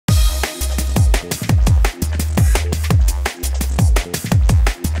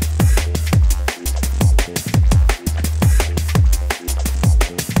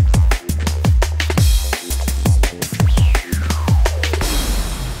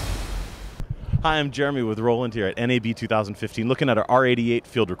Hi, I'm Jeremy with Roland here at NAB 2015, looking at our R-88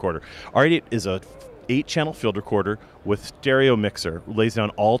 field recorder. R-88 is a 8-channel field recorder with stereo mixer. Lays down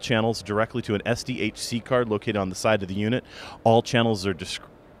all channels directly to an SDHC card located on the side of the unit. All channels are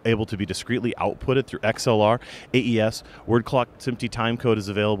able to be discretely outputted through XLR, AES. Word clock SMPTE timecode is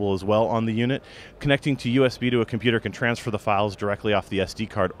available as well on the unit. Connecting to USB to a computer can transfer the files directly off the SD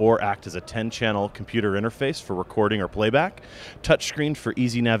card or act as a 10-channel computer interface for recording or playback. Touchscreen for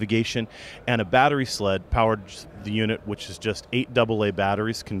easy navigation, and a battery sled powers the unit, which is just 8 AA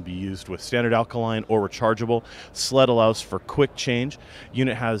batteries, can be used with standard alkaline or rechargeable. Sled allows for quick change.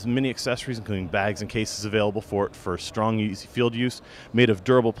 Unit has many accessories, including bags and cases available for it for strong, easy field use. Made of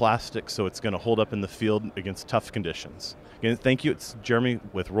durable plastic, so it's going to hold up in the field against tough conditions. Again, thank you. It's Jeremy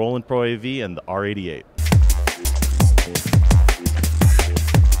with Roland Pro AV and the R-88.